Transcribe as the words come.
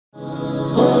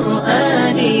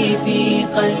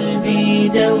قلبي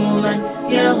دوما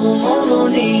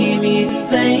يغمرني من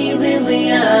فيض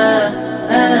ضياء.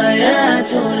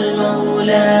 آيات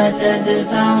المولى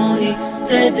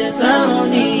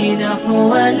تدفعني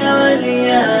نحو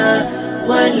العليا.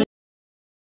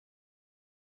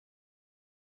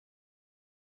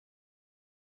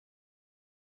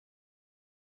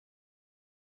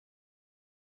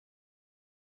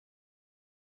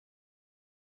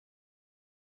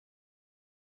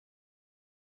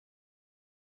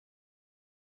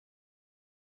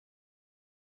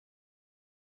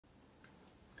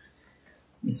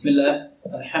 بسم الله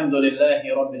الحمد لله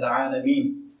رب العالمين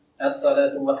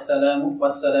الصلاة والسلام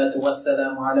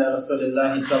على رسول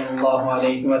الله صلى الله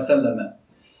عليه وسلم.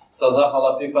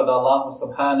 Zahvala pripada Allahu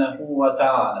subhanahu wa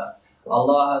ta'ala.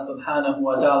 Allaha subhanahu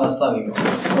wa ta'ala slavimo.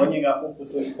 Od njega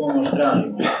uputu i pomoć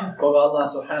tražimo. Koga Allah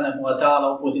subhanahu wa ta'ala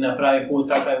uputi na pravi put,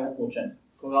 takav je upućen.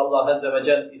 Koga Allah azza wa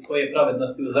jal iz svoje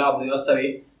pravednosti u zabludi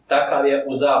ostavi, takav je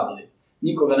u zabludi.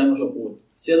 Nikoga ne može uputiti.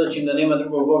 Svjedočim da nema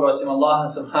drugog Boga osim Allaha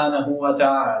subhanahu wa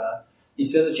ta'ala. I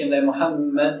svjedočim da je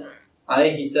Muhammed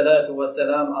alejhi salatu wa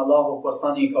salam Allahov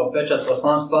poslanik kao pečat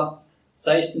poslanstva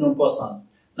sa istinom poslan.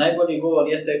 Najbolji govor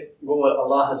jeste govor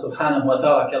Allaha subhanahu wa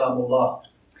ta'ala, kelamullah.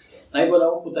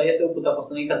 Najbolja uputa jeste uputa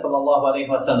poslanika sallallahu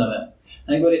alejhi wa sallam.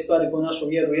 Najgore stvari po našu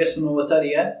vjeru jesu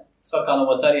novotarije. Svaka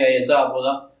novotarija je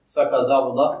zabluda, svaka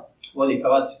zabluda vodi ka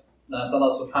vatri. Da nas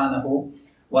Allah subhanahu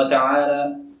wa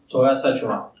ta'ala toga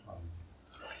sačuva.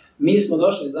 Mi smo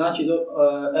došli, znači, do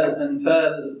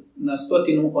El-Anfal na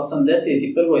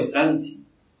 181. stranici,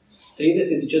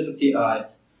 34.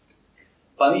 ajet.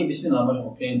 Pa mi, bismillah,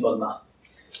 možemo krenuti odmah.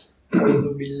 أعوذ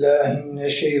بالله من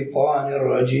الشيطان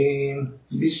الرجيم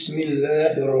بسم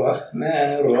الله الرحمن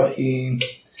الرحيم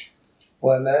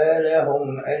وما لهم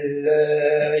ألا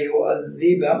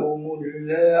يعذبهم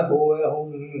الله وهم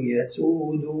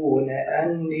يسودون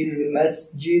عن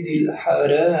المسجد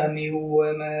الحرام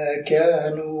وما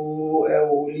كانوا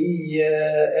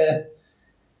أولياءه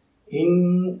إن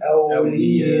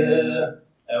أولياءه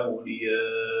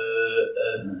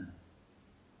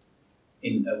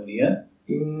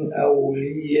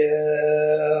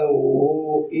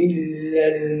إلا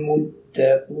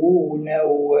المتقون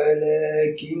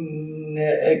ولكن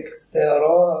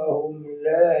أكثرهم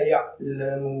لا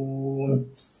يعلمون.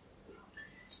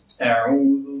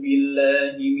 أعوذ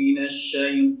بالله من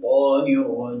الشيطان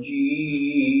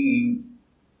الرجيم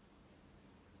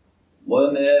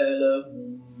وما لهم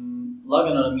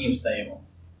lagano nam njim stajemo.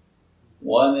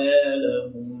 وما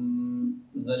لهم,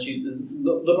 znači,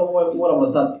 dobro moramo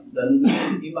znati da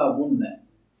ima gunne.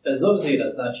 Bez obzira,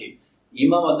 znači,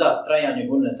 imamo da trajanje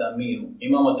gunneta miru,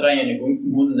 imamo trajanje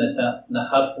gunneta na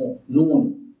harfu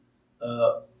nun,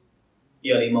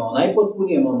 jer imamo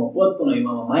najpotpunije, imamo potpuno,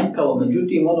 imamo manjkavo,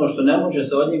 međutim ono što ne može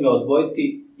se od njega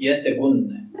odvojiti jeste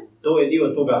gunne. To je dio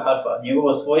toga harfa,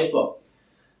 njegovo svojstvo.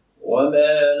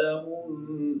 وَمَا لَهُمْ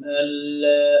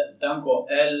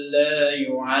أَلَّا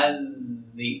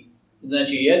يُعَذِّ.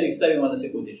 Znači jezik stavimo na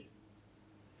sekundić.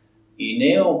 I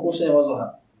nemamo puštanje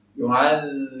vazduha.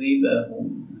 يُعَذِّبَهُمْ.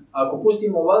 Ako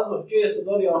pustimo vazduh,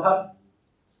 često dobijemo harf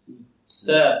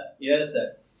sa,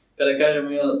 jeste. Kada kažemo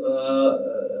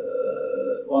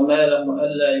وَمَا لَهُمْ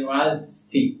أَلَّا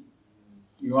يُعَذِّ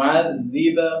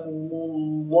يُعَذِّبَهُمُ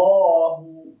اللَّهُ.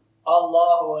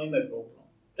 Allahu ime krupno.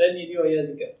 Prednji dio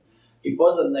jezika. I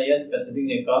pozadna jezika se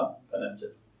digne ka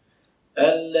nemcetu.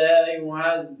 أَلَّا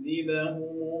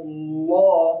يُعَذِّبَهُمُ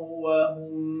اللَّهُ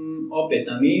وَهُمْ opet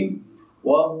na mim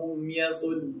وَهُمْ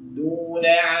يَصُدُّونَ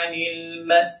عَنِ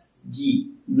الْمَسْجِدِ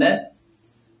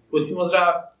pustimo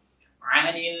zrak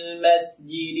عَنِ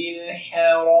الْمَسْجِدِ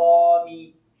الْحَرَامِ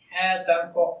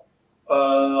tanko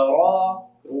ra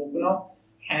krupno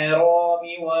حَرَامِ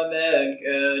وَمَا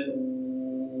كَانُوا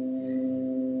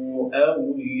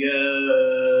أَوْلِيَاءَهُ.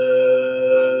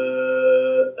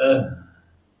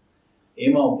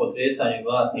 Imamo potresanje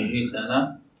glasnih žica na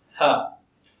ha.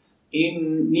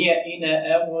 Nije ine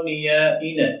evlija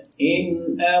ine. In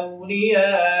evlija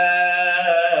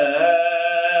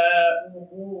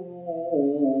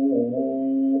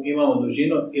imamo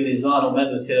dužinu ili zvanu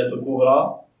medu siretu kubra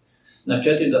na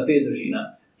 4 do 5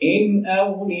 dužina. In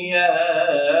evlija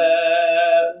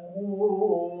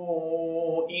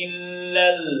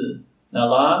illal na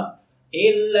lam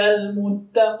illal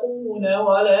muttaquna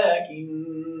walakin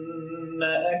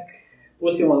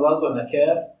pustimo vazduh na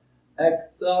kaf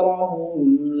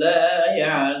أكثرهم لا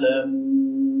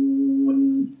يعلمون.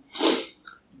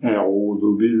 أعوذ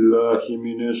بالله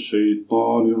من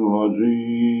الشيطان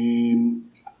الرجيم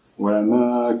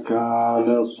وما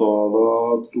كان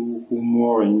صلاتهم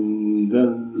عند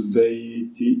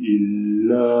البيت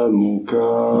إلا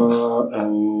مكاء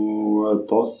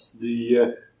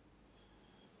وتصدية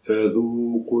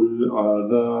فذوقوا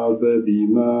العذاب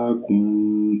بما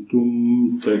كنتم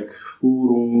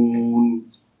تكفرون.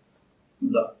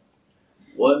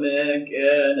 وما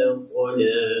كان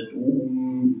صلاتهم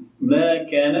ما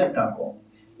كان تكون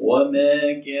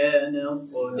وما كان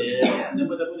صلاتهم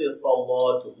nemoj da bude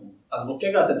salatuhum. A zbog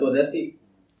čega se to desi?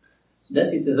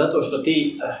 Desi se zato što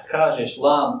ti kažeš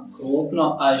lam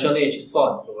krupno, a želeći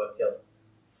sad izgovoriti.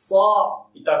 Sa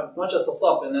i tako noća sa sa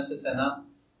prenese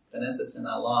se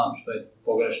na lam, što je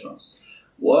pogrešno.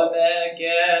 وَمَا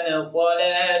كَانَ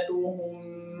صَلَاتُهُمْ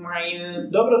عِنْدَ.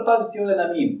 Dobro paziti ovdje na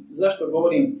mim. Zašto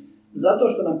govorim? Zato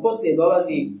što nam poslije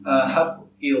dolazi harf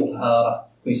ilhara,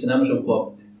 koji se ne može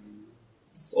uklopiti.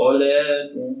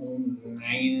 صَلَاتُهُمْ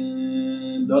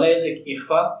عِنْدَ. Dole jezik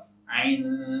ihfa.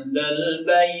 عِنْدَ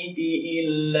الْبَيْتِ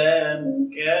إِلَّا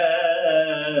مُكَاءً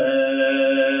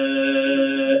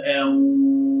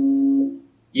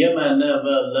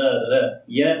يَمَنَبَلَرَ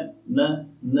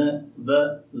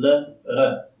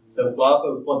se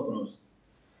uklapaju u potpunosti.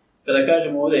 Kada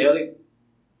kažemo ovdje, jeli,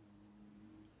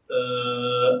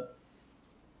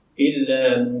 إِلَّا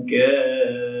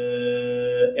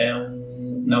مُكَاءً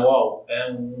na wow,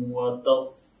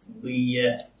 وَتَصْدِيَ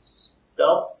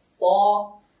tasa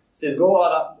se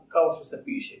izgovara kao što se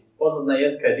piše. Pozadna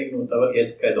jezika je dignuta, vrh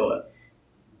jezika je dole.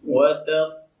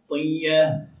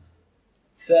 وَتَصْدِيَ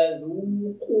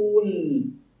فَذُوقُوا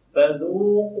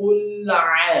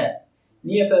الْعَا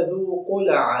nije فَذُوقُوا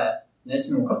الْعَا ne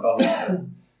smijemo kako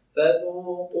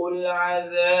فَذُوقُوا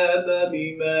الْعَذَابَ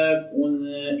بِمَا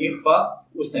كُنْتُمْ إِخْفَى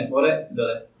usne gore,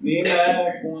 dole بِمَا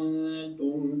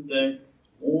كُنْتُمْ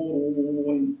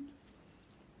تَكْفُرُونَ.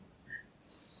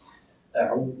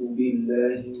 أعوذ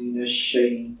بالله من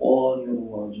الشيطان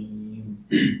الرجيم.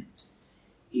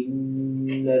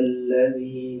 إن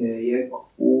الذين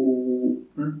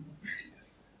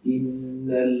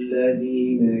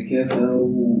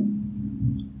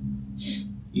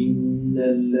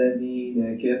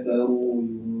كفروا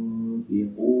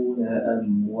ينفقون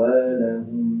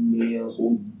أموالهم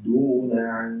ليصدون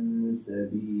عن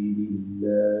سبيل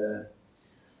الله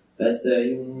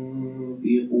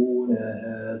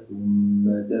فسينفقونها ثم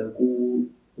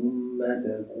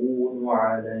تكون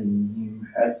عليهم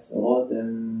حسرة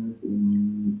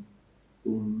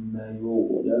ثم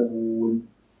يغلبون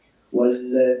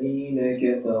والذين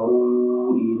كفروا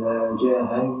إلى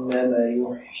جهنم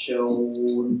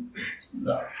يحشرون.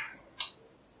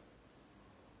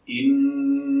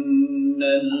 إن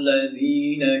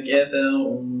الذين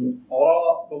كفروا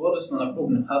govorili smo na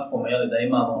krupnim harfom, jeli da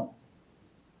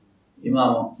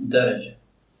imamo deređe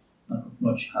na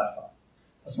krupnoći harfa.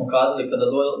 Pa smo kazali kada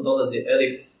dolazi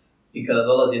elif i kada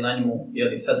dolazi na njemu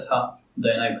jeli fetha, da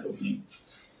je najkrupniji.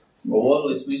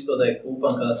 Govorili smo isto da je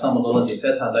krupan kada samo dolazi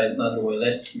fetha, da je na drugoj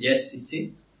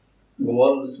ljestvici.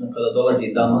 Govorili smo kada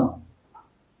dolazi dama,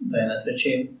 da je na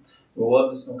trećem.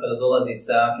 Govorili smo kada dolazi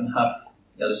sakin harf,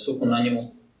 jeli sukun na njemu,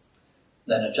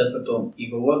 da je na četvrtom. I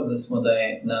govorili smo da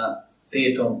je na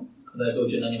petom, kada je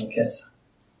dođe na njemu kesra.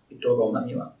 I toga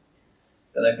umanjiva.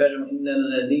 Kada kažemo inne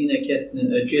ledine,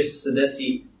 često se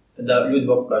desi da ljudi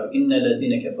Bogu kažu inne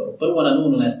ledine kefaru. Prvo na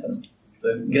nunu nestanu, to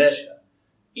je greška.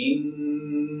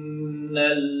 Inne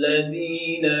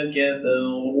ledine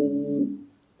kefaru.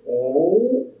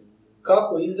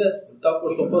 Kako izvesti? Tako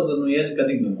što pozadnu jezika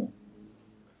dignemo.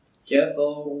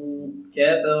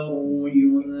 Kefaru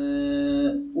jun.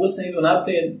 Usne idu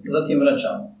naprijed, zatim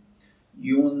vraćamo.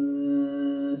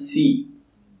 Junfi.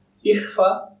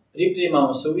 Ihfa.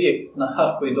 Pripremamo se uvijek na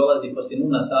harf koji dolazi poslije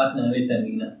nuna sakna ili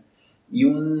termina.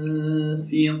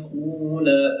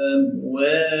 Yunfiquna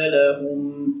amwalahum.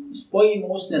 Spojimo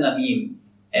usne na mim.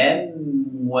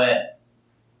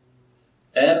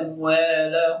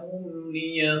 Amwalahum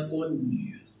liyasuddu.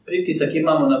 Pritisak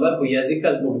imamo na vrhu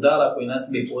jezika zbog dala koji na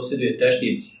sebi posjeduje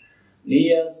teštid.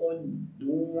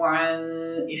 Liyasuddu an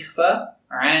ihfa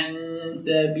an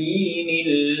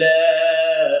sabilillah.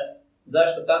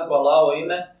 Zašto tanko Allahovo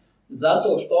ime?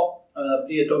 Zato što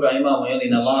prije toga imamo jeli,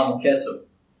 na lamu kesu.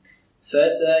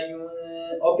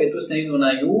 Opet usne idu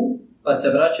na ju, pa se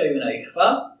vraćaju na ihfa.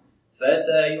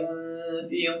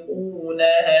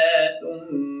 فَسَيُنْفِقُونَهَا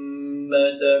ثُمَّ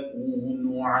تَكُونُ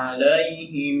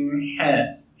عَلَيْهِمْ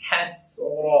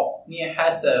حَسْرًا. Nije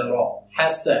hasara,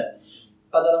 hasar.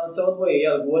 Pa da nam se odvoje,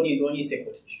 jel, gornji i donji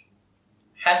sekutić.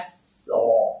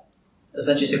 Hasra.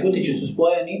 Znači sekutići su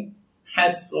spojeni.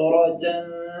 Hasratan.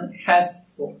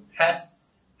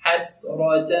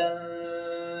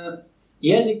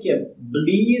 Jezik je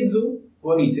blizu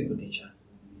Gonice kutića.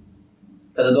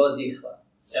 Kada dolazi ihva.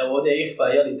 Evo ovdje je ihva,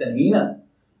 jeli tanvina.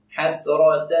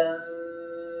 Hasratan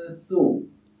thu.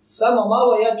 Samo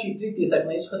malo jači pritisak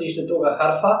na ishodište toga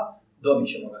harfa, dobit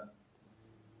ćemo ga.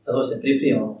 Zato se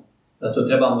pripremamo. Zato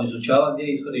trebamo izučavati gdje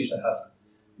je ishodište harfa.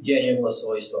 Gdje je njegovo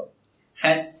svojstvo.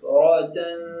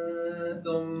 Hasratan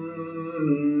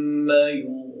thumma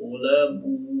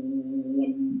yughlabun.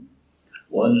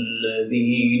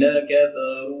 والذين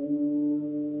كفروا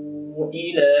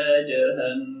إلى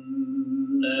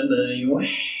جهنم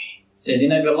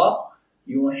سيدنا بالله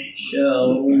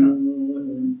يحشرون.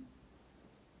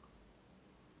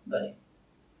 بلي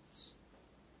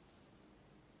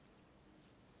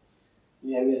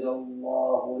يميز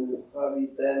الله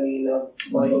الخبث من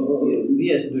الطيب.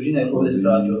 Vije se dužina je ovdje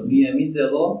skratio.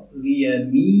 Vijemizelo,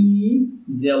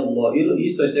 vijemizelo.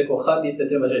 Isto je se rekao habite,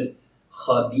 treba reći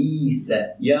habise.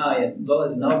 Ja je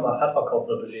dolazi na oba harfa kao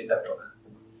produžetak toga.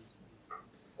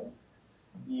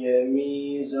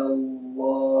 يميز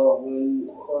الله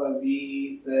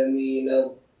الخبيث من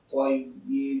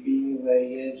الطيب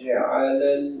ويجعل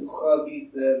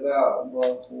الخبيث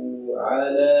بعضه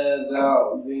على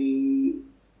بعض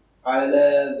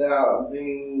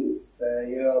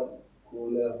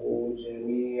فيركله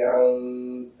جميعا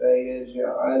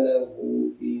فيجعله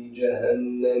في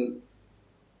جهنم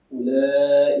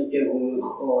أولئك هم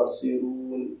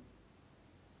الخاسرون.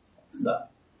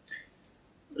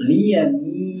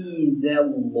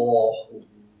 Lijemizellahu.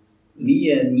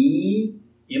 Lijemi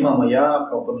imamo ja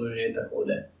kao produžetak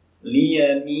ovdje.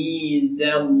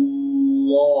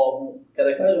 Lijemizellahu.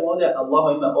 Kada kažemo ovdje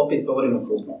Allahu ima, opet govorimo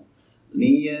krupno.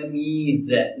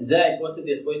 Lijemize. Zaj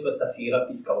posjeduje svojstva safira,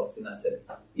 piskavosti na sebi.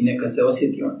 I neka se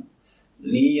osjeti on.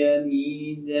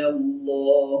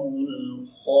 Lijemizellahu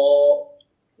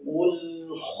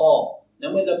ulha.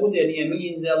 Nemoj da bude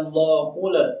lijemizellahu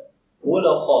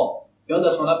ulha. I onda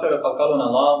smo napravili kalkalu na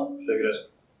lamu, što je greška.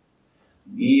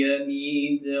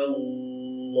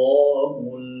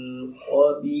 Bijemizellahul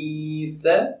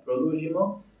habithe,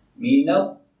 produžimo, minal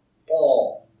ta.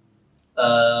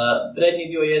 Prednji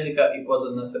dio jezika i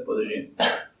pozadna se podrži.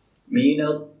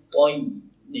 Minal taj,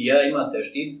 ja ima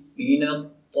teštit, minal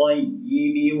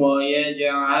tajjibi wa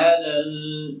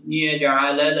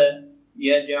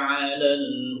jeđa'alal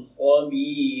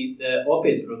habithe.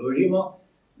 Opet produžimo,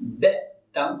 be,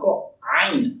 tanko,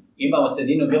 Ain. Imamo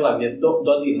sredinu bila gdje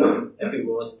dodirni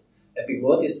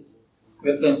epiglotis,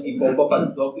 grtlenski popas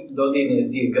dodirni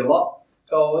zir grla,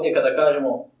 kao ovdje kada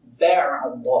kažemo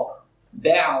ba'dahu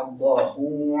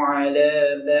ala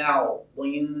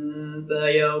ba'din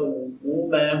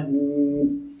fayarukumahu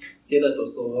silatu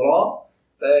sura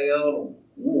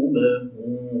fayarukumahu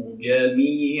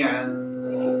jami'an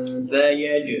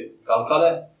fayaj.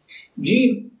 Kalkale.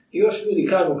 Džim još ljudi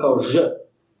kažu kao ž.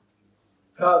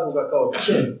 Kažu ga kao č.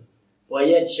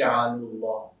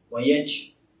 Vajeća'alullah. Vajeđ.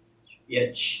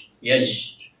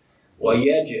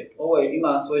 Ovo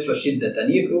ima svojstvo šiddeta.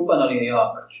 Nije krupan, ali je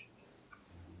jak.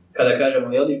 Kada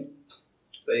kažemo, jeli?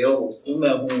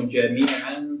 Fayarukumahu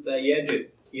jami'an fayađ.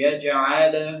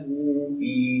 Jeđa'alahu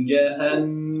fi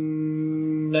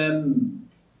jahannam.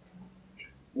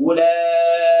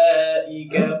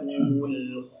 Ulaika humul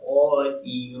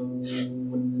khasirun.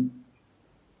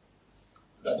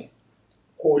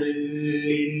 قل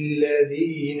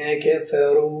للذين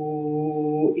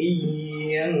كفروا إن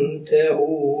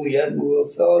ينتهوا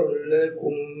يغفر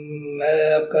لكم ما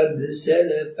قد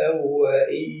سلف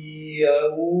وإن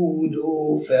يعودوا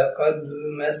فقد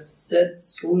مست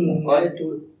سنة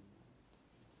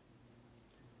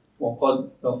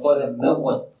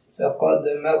فقد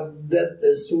مضت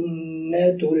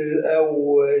سنة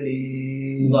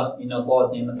الأولين. الله إن الله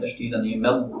نعم تشديدا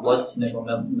مضت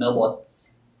مضت.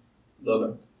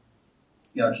 Dobro.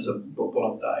 Ja ću za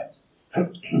polam taj.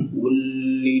 قُلْ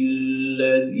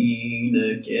لِلَّذِينَ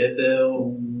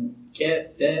كَفَرُوا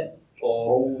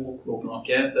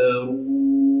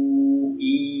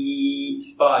i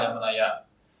spajamo na ja.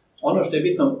 Ono što je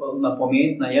bitno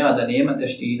napomenuti na ja da nema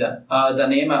teštida, a da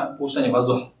nema puštanja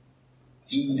vazduha.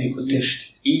 Neko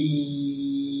tešti.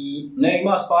 Ne,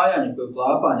 ima spajanje koje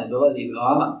uklapanje, dolazi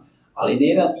glama, ali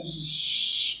nema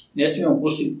ne smijemo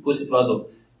pustiti vazduh.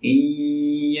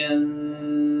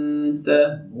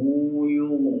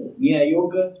 Nije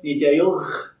jug, niti je jug,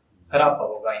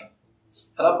 hrapavo gajn.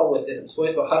 Hrapavo je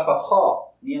svojstvo harfa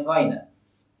ha, nije gajne.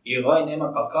 I gajn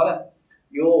nema kalkale.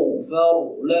 يغفر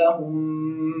لهم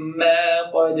ما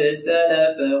قد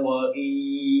سلف وإن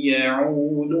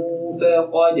يعودوا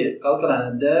فقد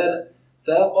كالكلام الدال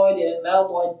فقد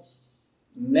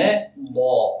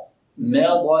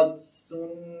مضت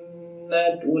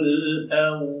سنة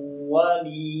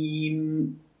الأولين.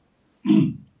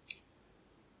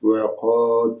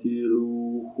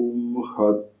 وقاتلوهم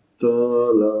حتى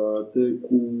لا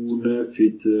تكون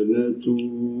فتنة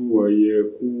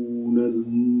ويكون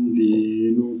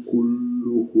الدين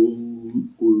كله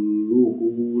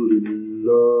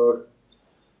لله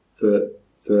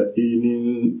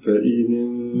فإن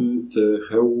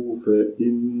انتهوا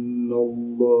فإن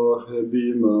الله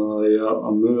بما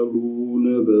يعملون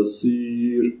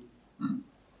بصير.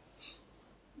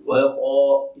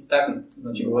 Istaknuti,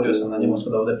 znači govorio sam na njemu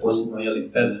sada ovdje posebno, jeli,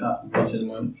 fetha,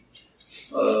 počnemo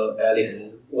elif.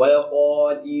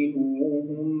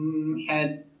 وَقَاتِلُوهُمْ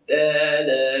حَتَّى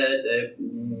لَا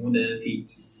تَكُونَ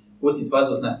فِتْنَةٌ. Pustiti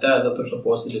vazduh na ta zato što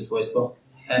posjeduje svojstvo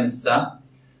hemsa.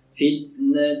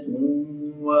 فِتْنَةٌ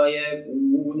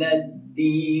وَيَكُونَ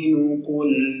الدِّينُ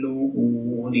كُلُّهُ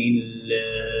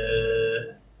لِلَّهِ.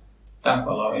 Tako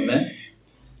Allahime.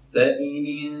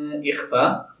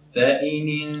 فإن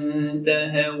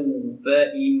انتهوا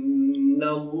فإن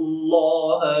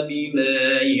الله بما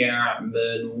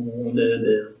يعملون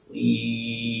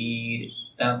بصير.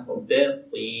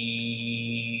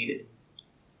 بصير.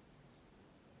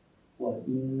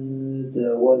 وإن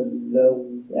تولوا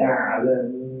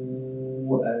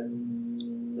فاعلموا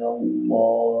أن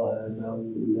الله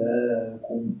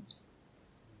مولاكم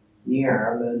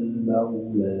نعم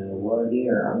المولى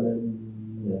ونعم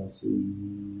النصير.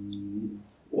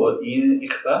 وإن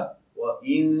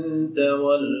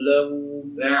تولوا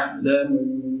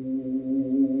فاعلموا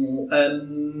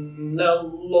أن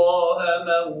الله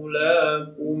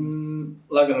مولاكم.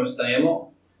 Lagano stajemo.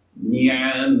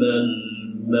 نعم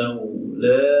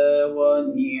المولى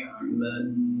ونعم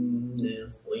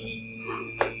النصير.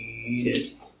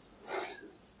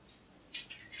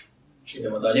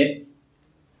 Idemo dalje.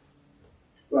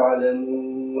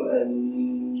 واعلموا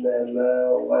أنما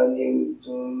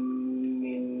غنمتم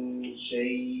من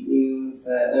شيء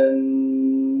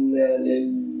فأن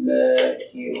لله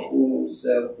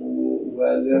خمسه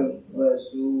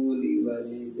وللرسول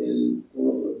ولذي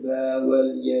القربى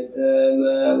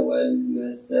واليتامى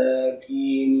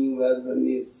والمساكين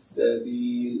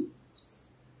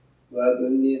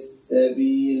وابن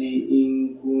السبيل إن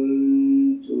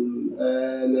كنتم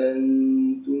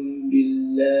آمنتم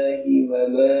بالله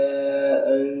وما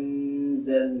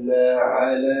أنزلنا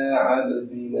على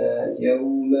عبدنا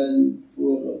يوم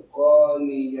الفرقان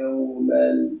يوم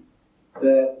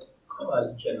التقى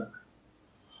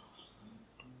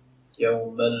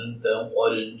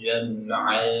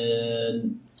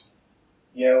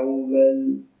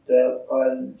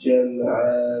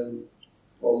الجمعان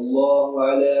والله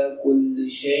على كل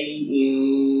شيء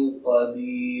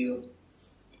قدير.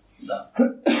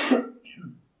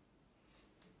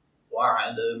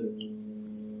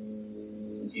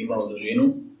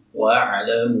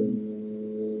 واعلموا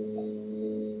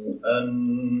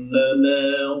أنما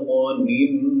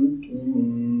غنمتم.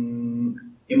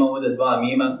 إمام ودى دعا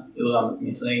ميما إلغام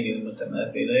مثلين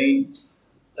المتماثلين.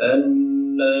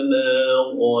 أنما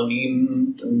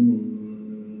غنمتم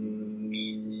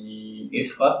من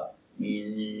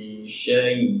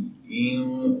شيء.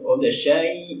 وده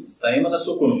شيء استعيما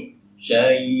السكون.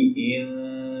 شيء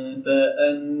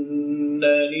فأن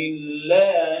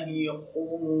لله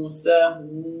خمسه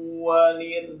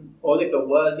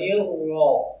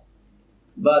وللرا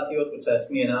باتي وتسا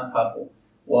اسمينا حرف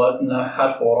واتنا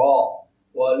حرف را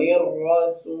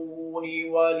وللرسول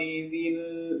ولذي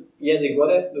يزق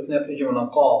ولا دفنا في جمعنا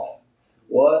قاف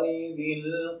ولذي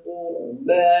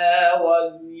القربى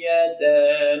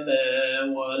واليتامى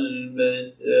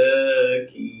والمساكين.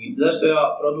 Zašto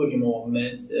ja produžimo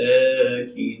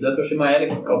mesaki? Zato što ima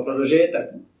elif kao produžetak.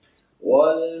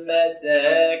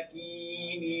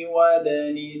 والمساكين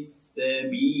وابن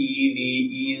السبيل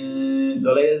إن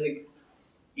dole jezik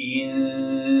إن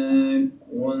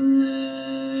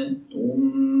كنتم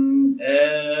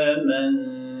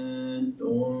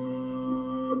آمنتم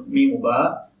ميم با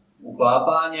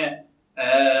uklapanje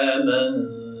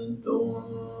آمنتم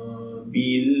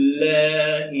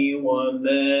بالله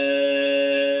وما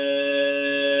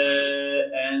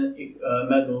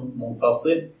مد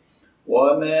منفصل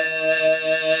وما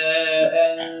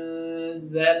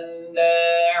أنزلنا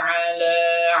على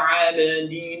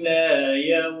عبدنا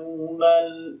يوم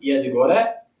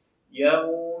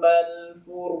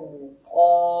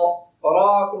الفرقان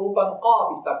راك روبا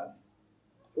قاف استقم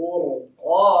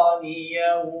فرقان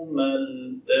يوم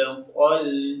التقى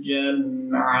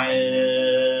الجمعان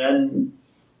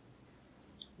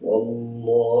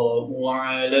والله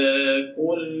على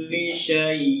كل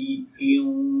شيء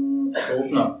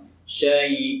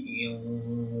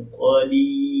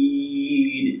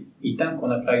قدير. I tanko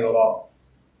na kraju ra.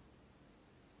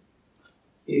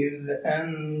 إذ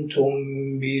أنتم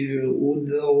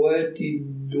بالعدوة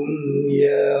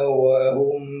الدنيا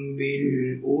وهم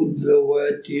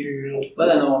بالعدوة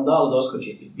بدأنا وندال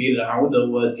دوسكوشيتي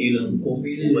بالعدوة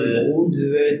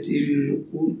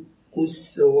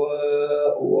القصوى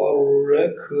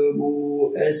والركب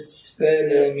أسفل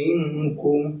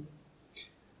منكم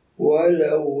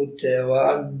ولو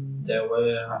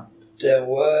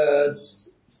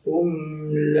تواصلتم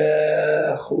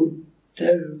لاختلفتم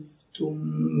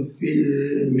في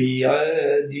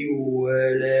الميعاد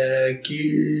ولكن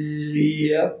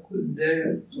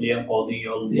ليقضي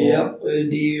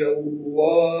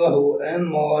الله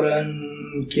أمرا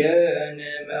كان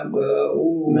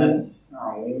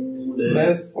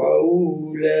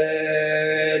مفعولا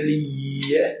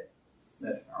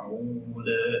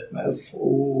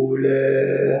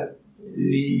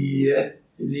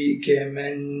ليهلك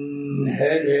من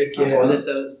هلك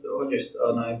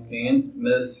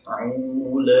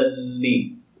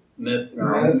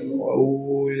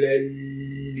مفعولا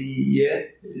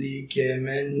ليهلك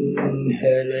من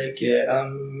هلك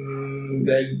عن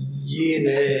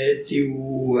بينات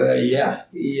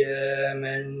ويحيى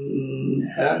من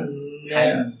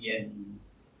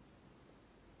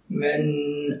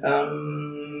عن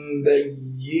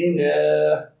بينة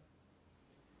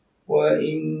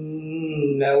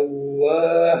وإن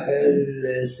الله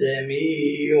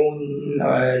لسميع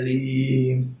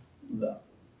عليم.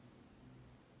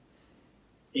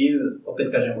 إذ opet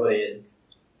kažem gore jezik.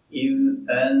 إذ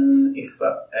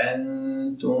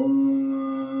أنتم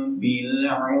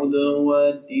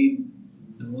بالعدوة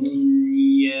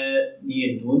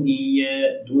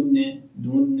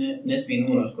الدنيا نسمي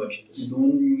نون اسكوتش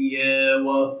دنيا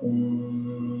وهم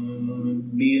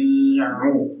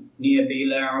بالعو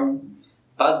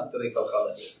paz toliko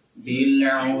kala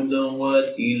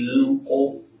بالعدوة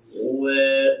القصوى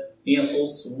nije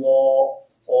قصوى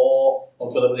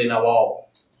oko da bude na vav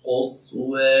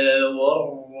قصوى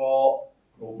والراء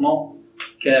rukno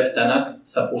kaf tanak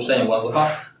sa puštanjem vazduha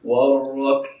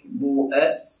والركب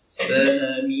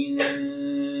أسفل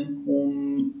منكم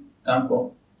tanko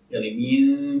jeli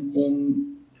minkum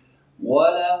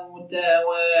ولو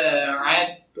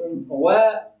تواعدتم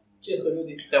često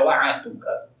ljudi tevaعدتم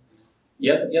kažu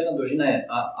jedna dužina je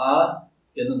a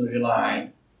jedna dužina aj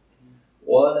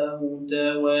ولو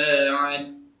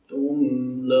تواعدتم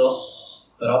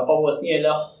rapavost nije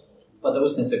lah pa da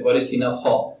usne se koristi na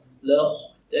ha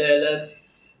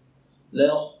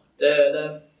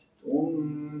لاختلفتم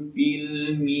في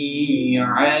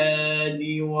الميعاد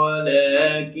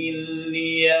ولكن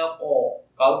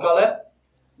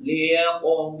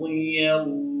ليقضي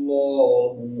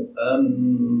الله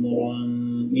أمرا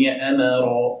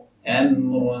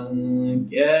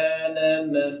كان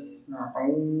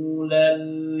مفعولا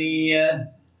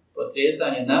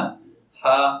potresanje na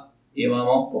ha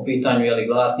imamo po pitanju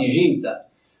glasni živca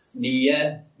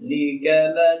ليهلك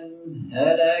من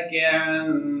هلك عن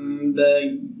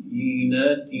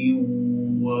بينة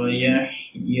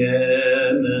ويحيى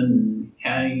من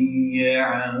حي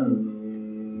عن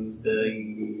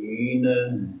بينة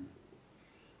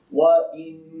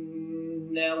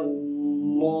وإن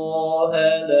الله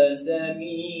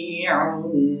لسميع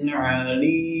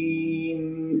عليم.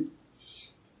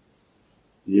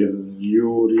 إذ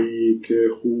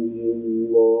يريكهم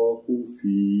الله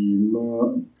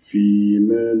في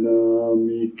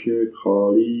منامك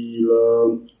قليلا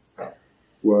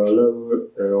ولو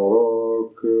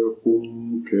أراكهم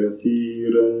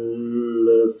كثيرا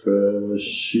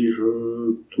لفشلتم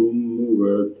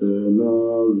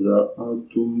وتنازعتم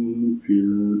في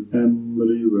الأمر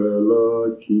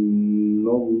ولكن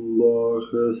الله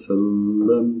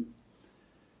سلم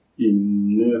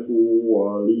إنه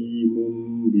عليم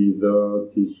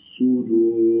بذات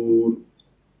الصدور.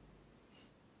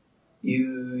 إذ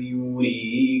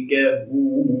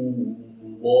يريكهم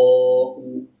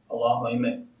الله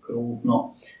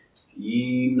مكروه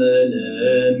في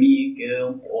منامك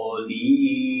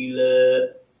قليلا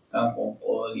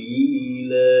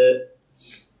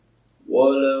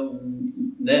ولو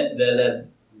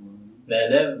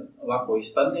بلغ وقو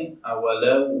ispadne a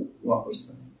ولو وقو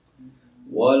ispadne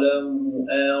ولو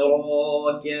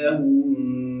أراكهم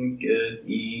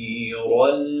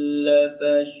كثيرا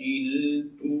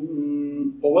لفشلتم.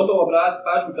 Pogotovo obratite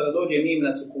pažnju kada dođe mim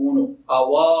na sukunu, a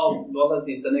wow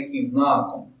dolazi sa nekim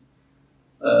znakom.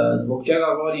 Zbog čega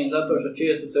govorim? Zato što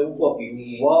često se uklopi u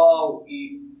wow i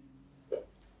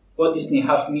potisni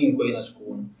harf mim koji je na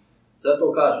sukunu.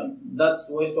 Zato kažem, dati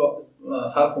svojstvo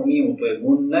harfu mimu, to je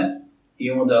gunne,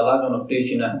 i onda lagano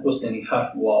prijeći na usneni harf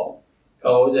wow.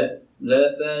 Kao ovdje,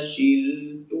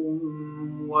 لفشلتم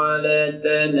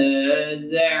ولتنازعتم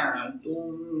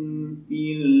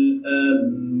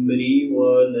الأمر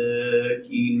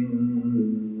ولكن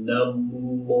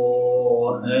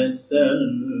الله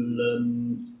سلم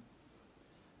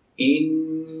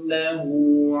إنه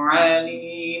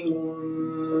عليم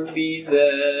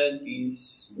بذات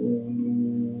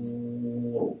الصدور.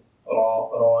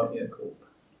 را يكتب.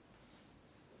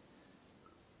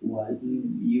 وإذ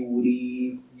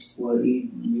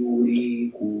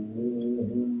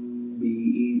يريكموهم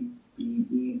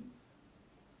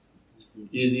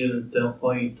إذ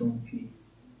التقيتم فيه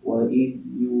وإذ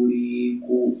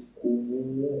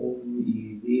يريكموهم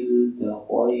إذ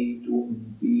التقيتم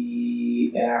في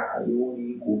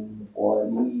أعينكم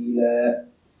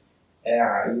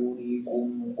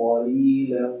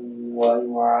قليلا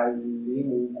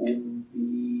ويعلمكم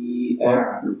في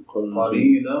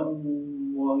قليلا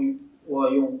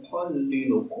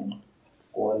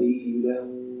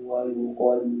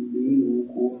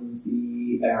ويقللكم في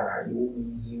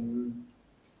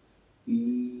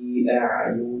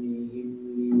أعينهم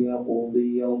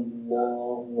ليقضي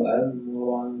الله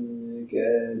أمرا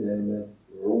كان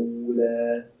مفعولا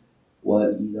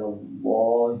وإلى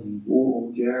الله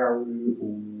ترجع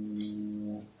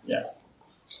الأمور.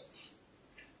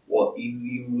 وإذ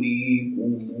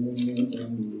يريكموهم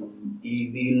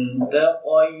إذ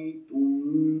التقيتم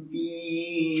في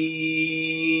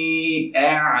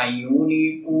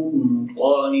أعينكم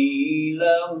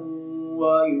قليلا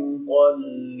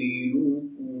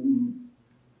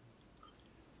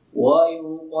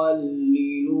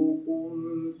ويقللكم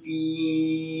في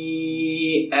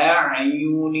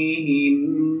أعينهم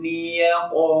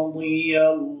ليقضي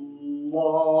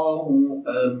الله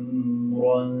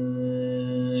أمرا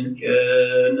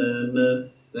كان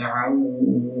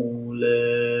مفعولا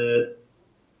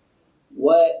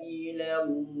وإلى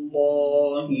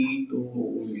الله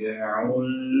ترجع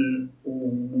الأمور.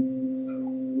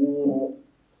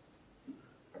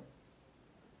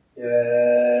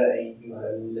 يا أيها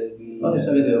الذين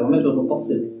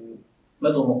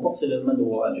مد المتصل المد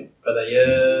واجب كذا يا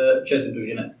شدد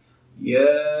جنان يا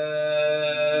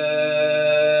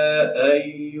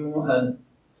أيها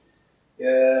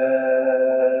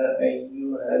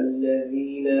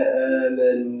الذين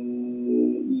آمنوا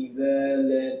إذا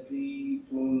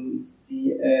لقيتم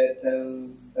فئة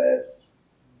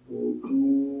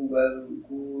فاثبتوا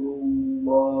واذكروا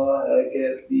الله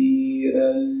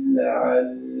كثيرا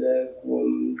لعلكم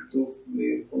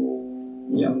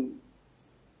تفلحون.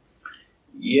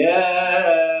 يا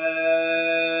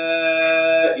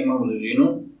إمام الجينو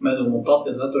مد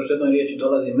المتصل zato što jednoj riječi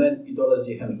dolazi med i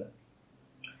dolazi hamza.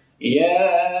 يا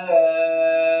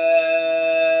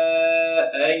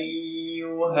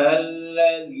أيها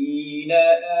الذين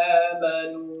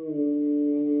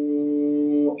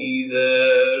آمنوا إذا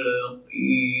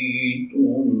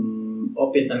لقيتم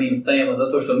opet na mim stajemo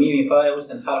zato što mim i fa je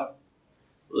usen harf.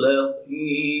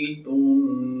 لقيتم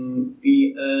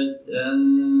فئة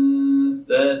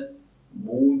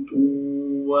فاثبتوا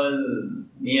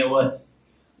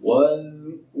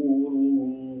واذكروا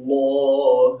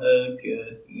الله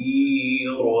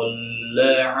كثيرا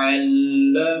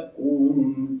لعلكم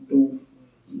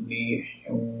تفلحون.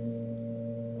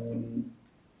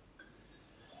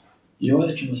 I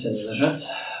ovdje ćemo se zadržati.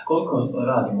 Koliko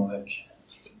radimo već?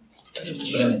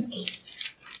 Vremenski.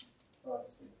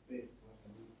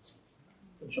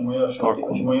 Hoćemo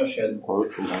još jednu.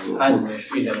 Hajde,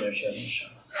 idemo još jednu.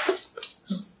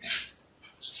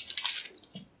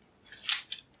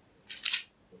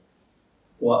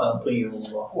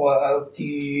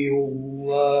 وأطيعوا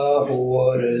الله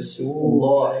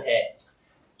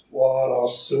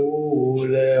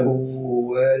ورسوله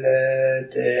ولا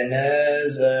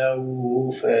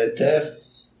تنازعوا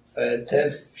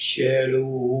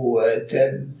فتفشلوا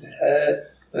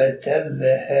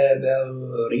وتذهب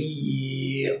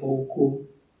ريحكم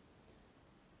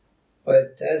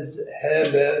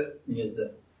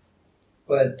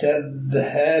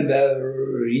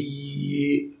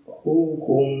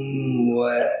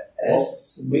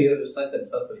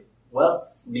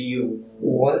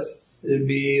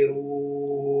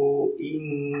واصبروا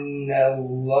إن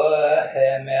الله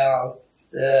مع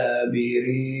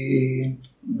الصابرين.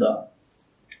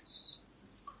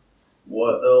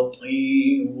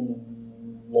 وأطيعوا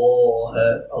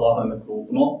الله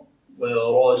مكروبنا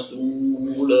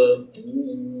ورسوله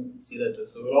سيرة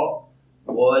سورة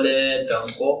ولا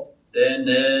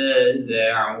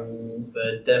تنازعوا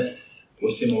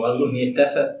وشتم وزن هي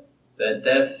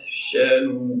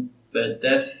فتفشلوا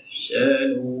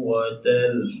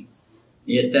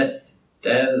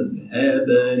تذهب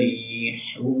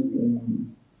ريحكم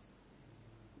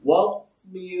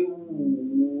واصبروا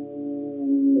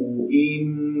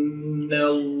إن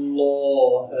الله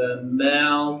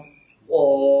مع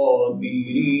الصابرين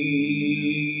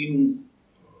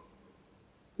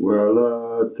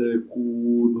ولا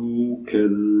تكونوا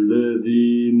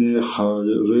كالذين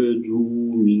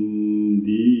خرجوا من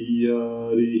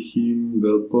ديارهم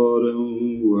بطرا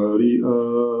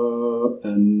ورئاء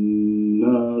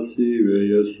الناس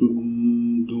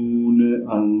ويصدون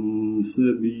عن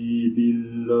سبيل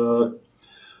الله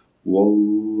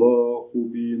والله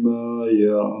بما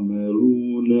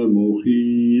يعملون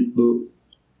محيط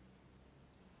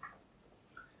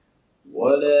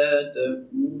ولا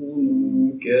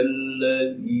تكونوا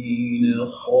كالذين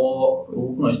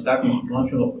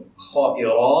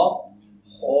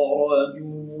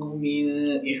خرجوا من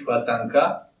إخوتك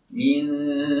من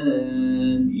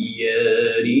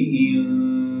ديارهم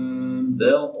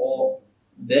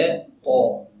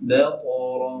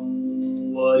بطرا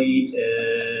ورئاء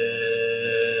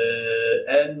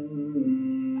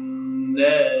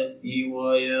الناس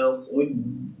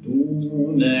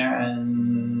ويصدون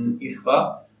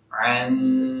عن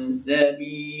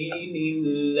سبيل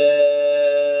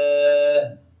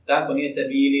الله تعالوا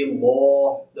سبيل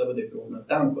الله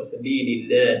تعالوا سبيل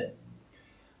الله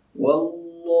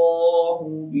والله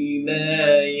بما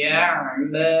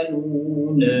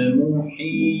يعملون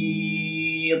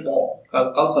محيط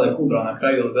كالقلقلة الكبرى أنا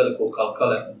كرايو البلك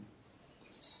وكالقلقة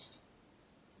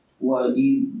وإذ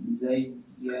زين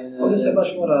ovdje se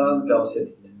baš mora razlika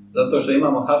osjetiti zato što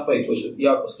imamo harfovi koji su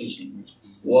jako slični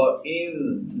وَإِذْ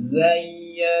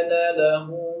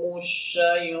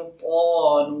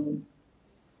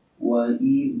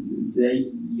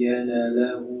زَيَّنَ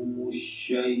لَهُمُ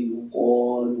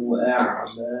الشَّيْطَانُ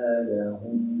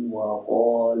أَعْمَالَهُمْ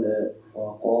وَقَالَ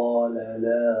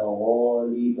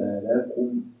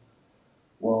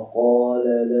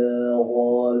لَا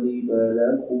غَالِبَ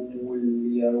لَكُمُ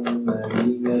الْيَوْمَ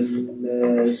مِنَ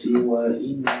النَّاسِ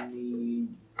وَإِنِّي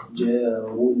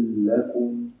جَارٌ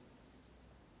لَكُمْ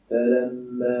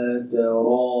فلما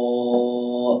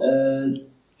تراءت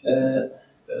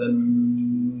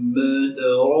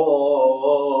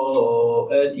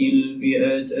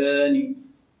الفئتان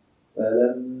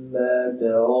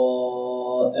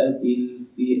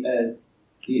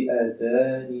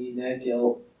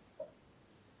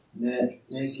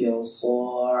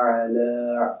نكصا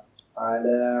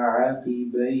على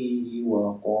عقبيه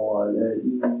وقال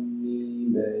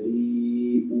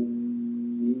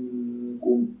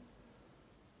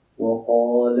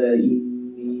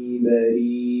إني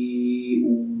بريء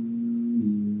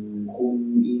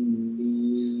منكم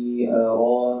إني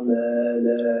أرى ما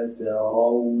لا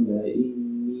ترون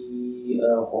إني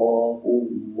أخاف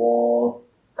الله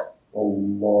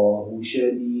والله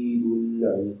شديد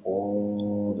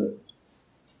العقاب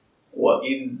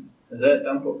وإذ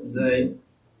زي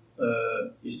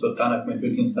isto tanak,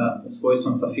 međutim sa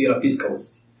svojstvom safira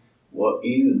piskavosti.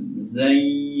 وَإِذْ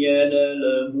زَيَّنَ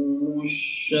لَهُمُ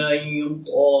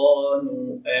الشَّيْطَانُ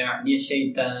nije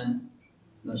šeitan,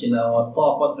 znači da ova ta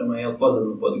potrebno je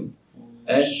pozadno podignuti.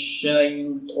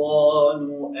 الشَّيْطَانُ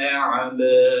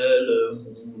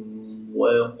أَعْمَالَهُمْ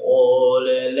وَقَالَ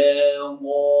لَا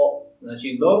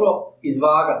znači dobro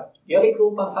izvaga, je li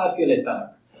krupan harf ili tanak?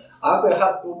 Ako je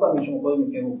harf krupan, mi ćemo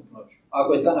podignuti njegovu noću.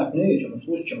 Ako je tanak, nećemo,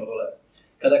 slušat ćemo dole.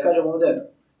 Kada kažemo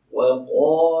ovdje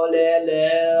وَقَالَ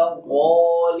لَا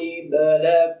غَالِبَ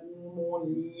لَكُمُ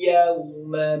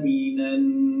الْيَوْمَ مِنَ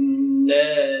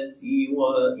النَّاسِ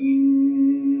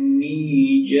وَإِنِّي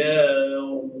جَارٌ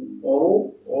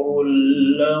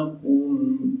لَكُمْ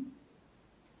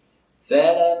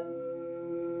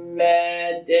فَلَمَّا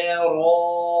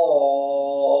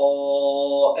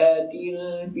تَرَاءَتِ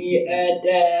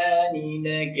الْفِئَتَانِ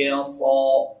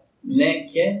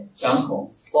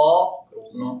نكصا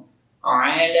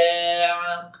على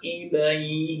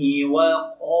عقبيه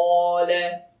وقال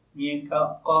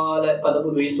pada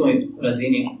budu istoj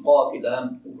razini qaf i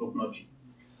lam u grup noći.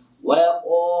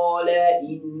 وقال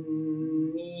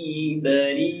إني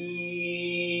بريء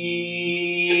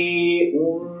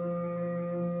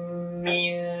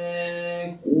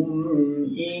منكم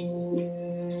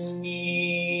إني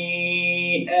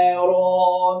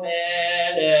أرى ما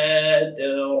لا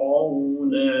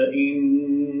ترون إني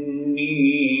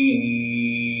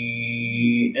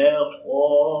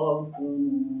أخاف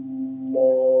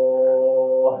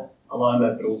الله الله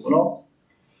مكروه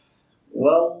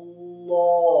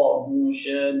والله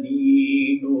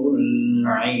شديد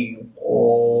العقاب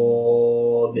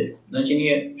znači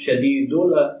nije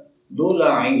šedidul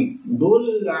dul'in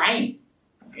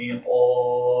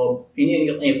iqab ini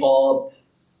iqab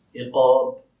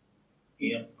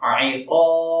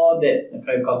na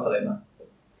kraju kako ima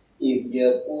إذ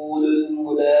يقول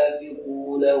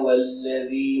المنافقون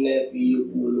والذين في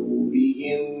قلوبهم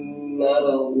بهم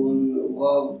مرض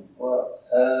غر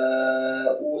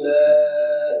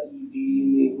هؤلاء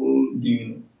دينهم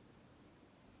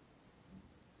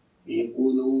في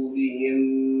قلوبهم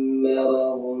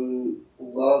مرض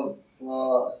غر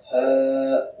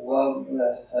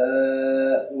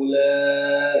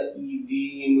هؤلاء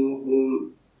دينهم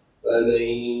فمن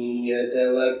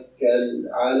يتوكل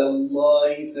على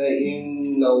الله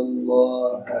فإن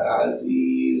الله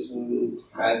عزيز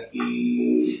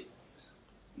حكيم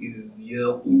إذ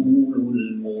يقول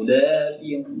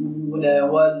المنافقون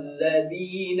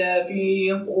والذين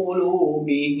في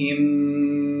قلوبهم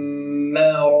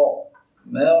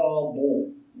مرض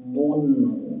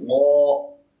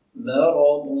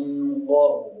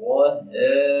غر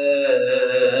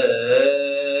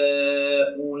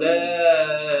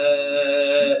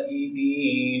هؤلاء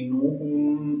دينهم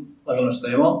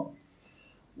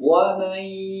ومن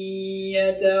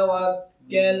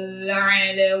يتوكل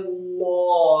على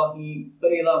الله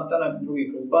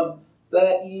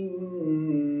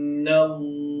فإن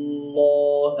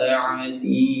الله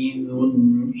عزيز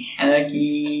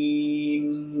حكيم.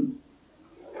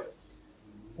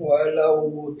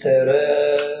 ولو ترى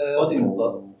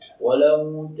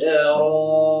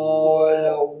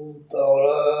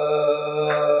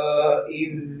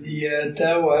إذ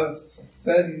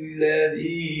يتوفى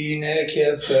الذين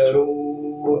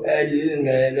كفروا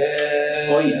الملائكة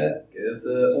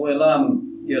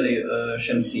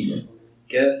شمسية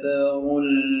كفروا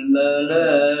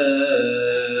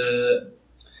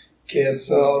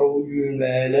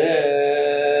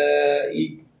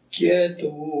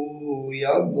الملائكة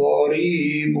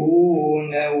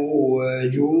يضربون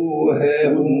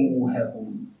وجوههم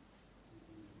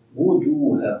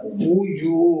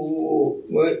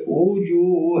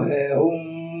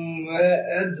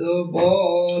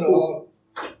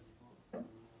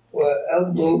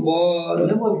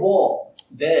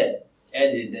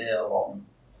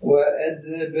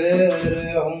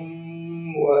وأدبارهم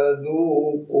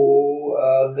وذوقوا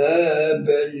عذاب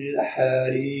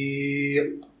الحريق.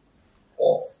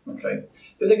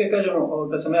 Ljudi kad kažemo,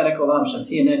 kad sam ja rekao lam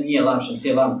šamsije, ne, nije lam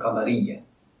šamsije, lam kamarije.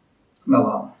 Na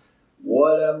lam.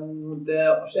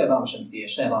 Šta je lam šamsije,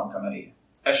 šta je lam kamarije?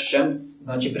 Eš-šems,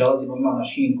 znači prelazimo odmah na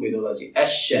šin koji dolazi.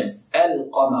 Eš-šems,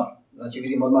 el-qamar, znači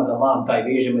vidimo odmah da lam taj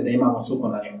vežemo i da imamo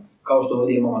sukun na njemu. Kao što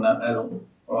ovdje imamo na el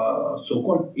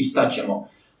sukun i staćemo.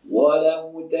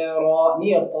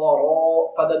 Nije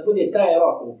taro, pa da bude taj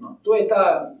ra krupno. To je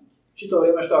ta, čito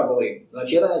vrijeme što ja govorim.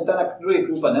 Znači jedan je tanak, drugi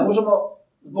krupan. Ne možemo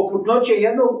zbog krupnoće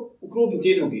jednog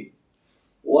ukrupiti i drugi.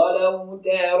 وَلَوْ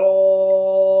تَرَى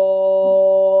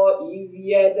إِذْ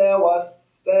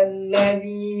يَتَوَفَّى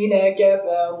الَّذِينَ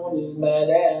كَفَرُوا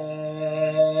الْمَلَائِكَةُ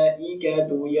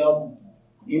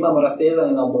imamo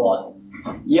rastezanje na bod.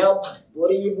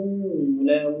 يَضْرِبُونَ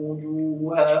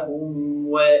وُجُوهَهُمْ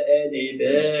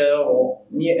وَأَدْبَارَهُمْ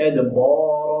nije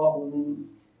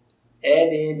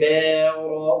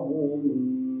أدبارهم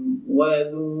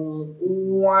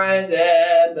وذوقوا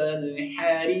عذاب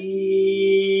الحريق.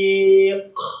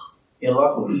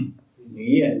 يغفر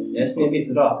هي اسمه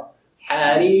بيترا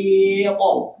حريق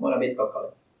مرة بيت كوكب.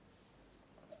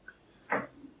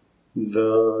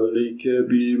 ذلك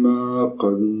بما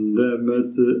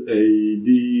قدمت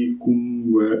أيديكم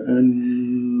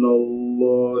وأن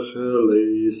الله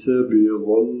ليس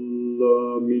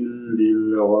بظلام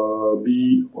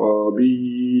للعبيد.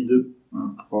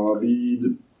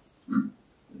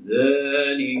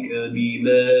 ذلك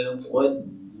بما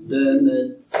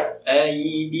قدمت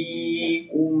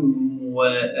أيديكم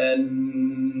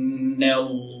وأن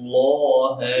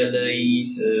الله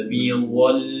ليس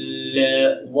بظلام.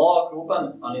 La krupan,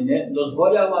 ali ne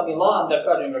dozvoljava mi lam da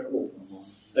kažem ga krupno.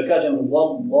 Da kažem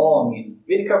vallamin.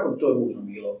 Vidi kako bi to ružno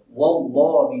bilo.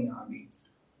 Vallamin abid.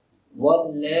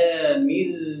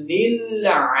 Vallamin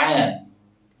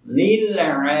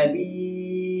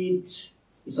lil'abid.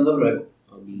 Jesam dobro rekao?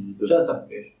 Šta sam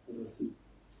priješao?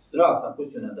 Zdrav sam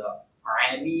pustio na da.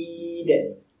 Abide.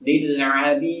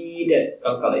 Lil'abide.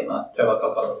 Kalkala ima. Treba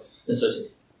kalkala. Ne se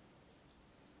osjeti.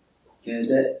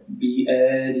 كدأب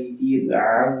آل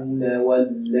فرعون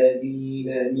والذين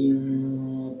من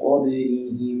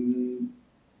قبلهم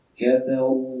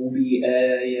كفروا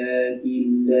بآيات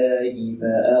الله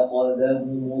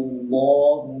فأخذهم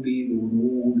الله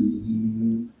بذنوبهم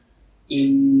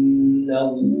إن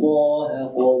الله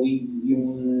قوي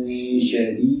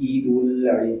شديد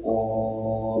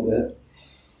العقاب.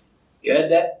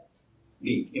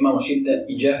 imamo šidda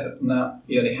i džehr na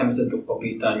hamzatu po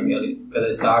pitanju, kada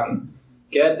je sakin.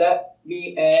 Kada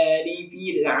bi ali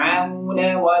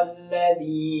fir'auna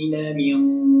walladina min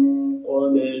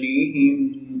qablihim.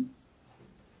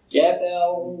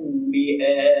 كفروا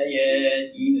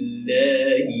بآيات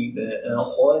الله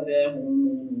فأخذهم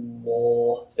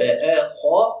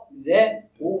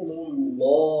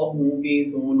الله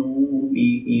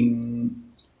بذنوبهم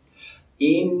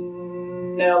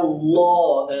إن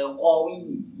الله قوي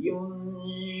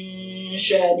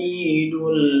شديد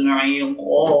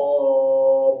العقاب.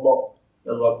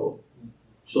 يلا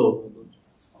شوف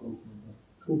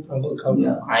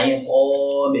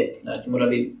عقاب. Znači mora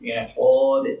biti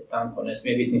عقاب tanko, ne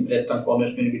smije biti ni pretanko, ne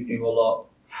smije biti ni vola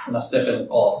na stepenu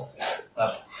o.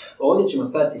 Ovdje ćemo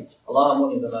stati. Allah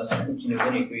molim da nas učini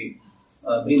oni koji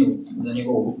brinu za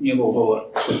njegov govor,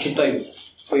 koji čitaju,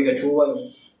 koji ga čuvaju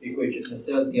i koji će se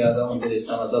seliti, a da on bude s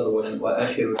nama zadovoljan. Wa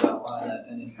akhiru da'wana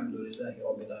an alhamdulillahi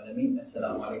rabbil alamin.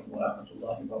 Assalamu alaikum wa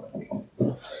rahmatullahi wa barakatuh.